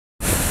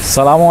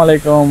Assalamu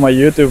alaikum, my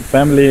YouTube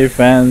family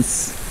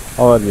fans.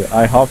 How are you?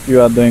 I hope you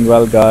are doing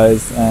well,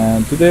 guys.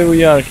 And today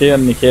we are here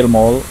in Nakheel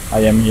Mall. I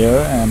am here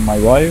and my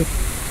wife,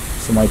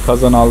 so my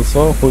cousin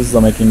also, who's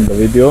making the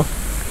video.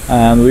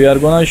 And we are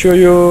gonna show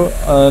you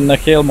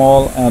Nakheel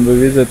Mall, and we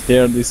visit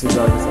here. This is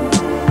our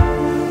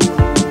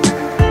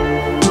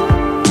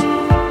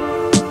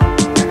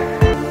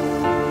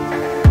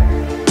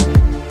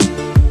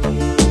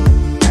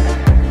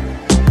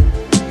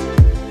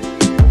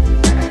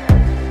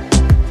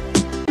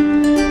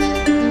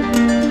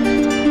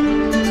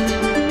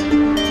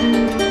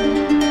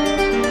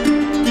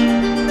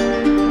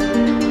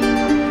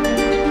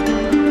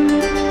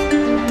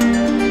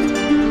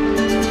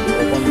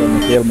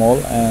Nakheel Mall,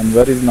 and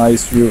very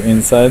nice view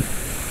inside.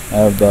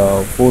 Have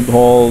the food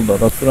hall, the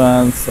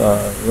restaurants,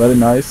 very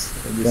nice.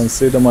 You can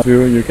see the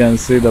view, you can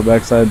see the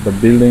backside, the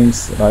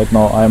buildings. Right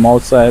now I am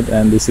outside,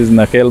 and this is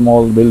Nakheel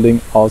Mall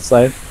building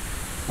outside.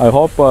 I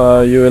hope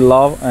you will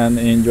love and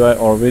enjoy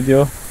our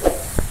video,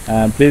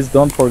 and please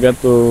don't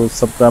forget to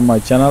subscribe my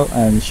channel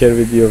and share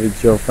video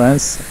with your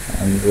friends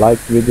and like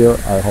video.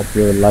 I hope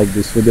you will like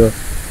this video.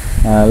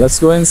 Let's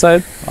go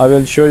inside. I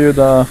will show you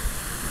the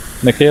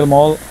Nakheel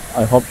Mall.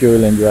 I hope you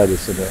will enjoy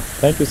this video.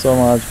 Thank you so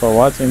much for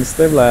watching.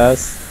 Stay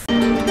blessed.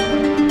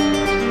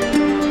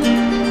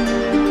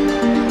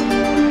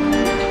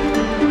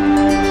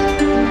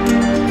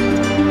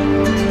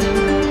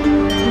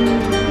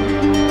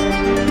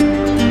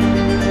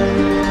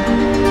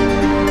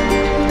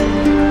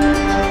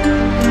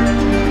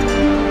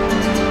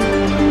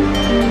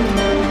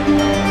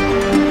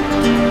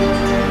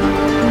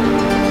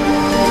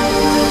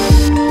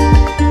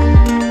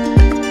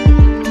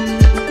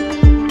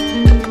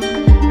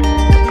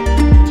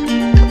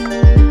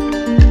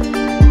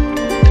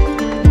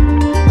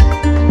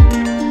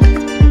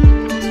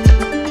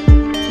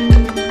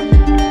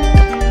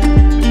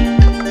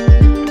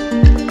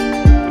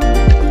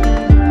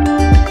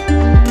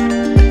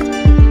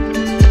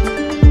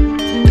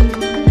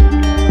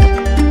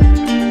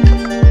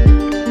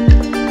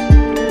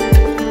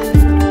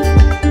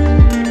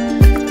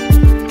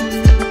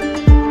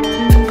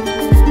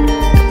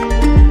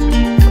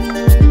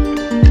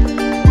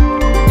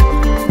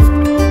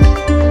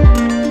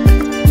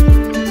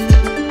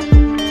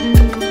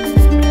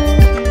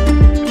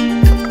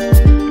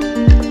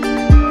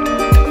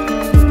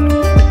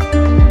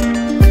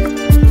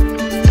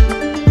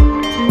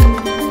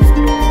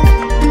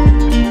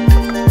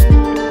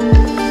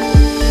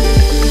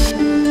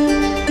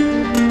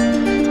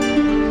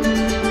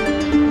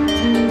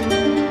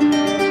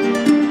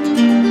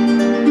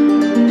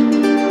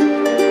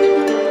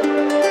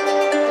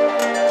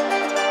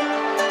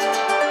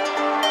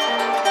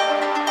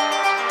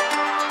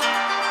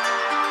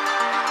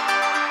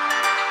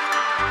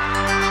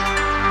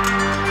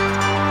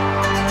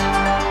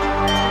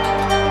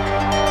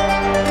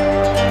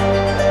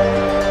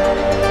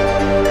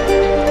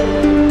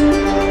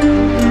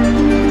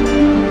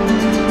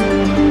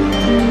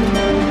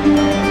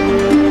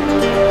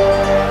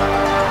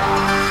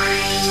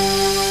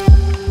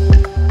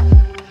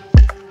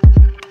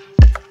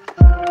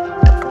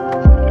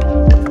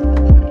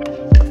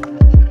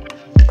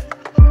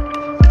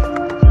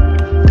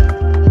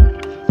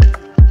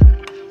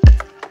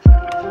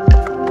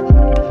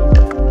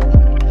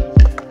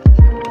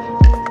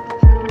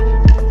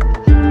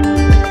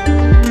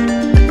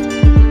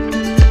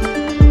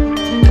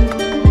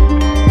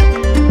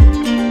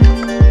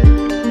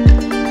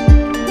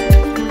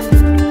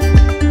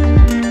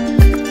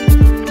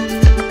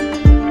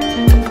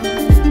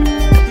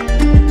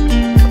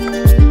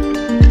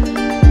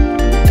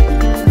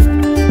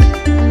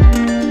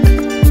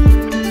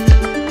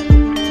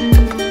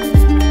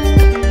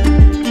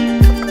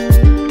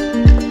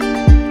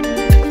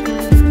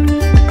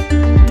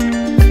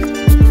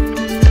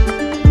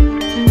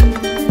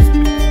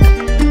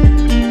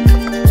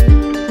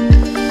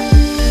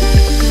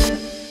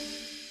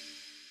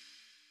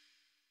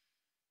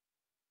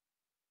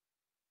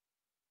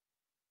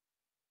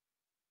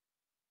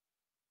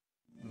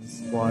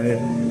 By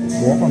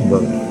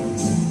Wallenberg.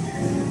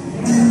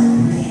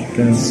 You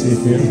can see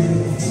here.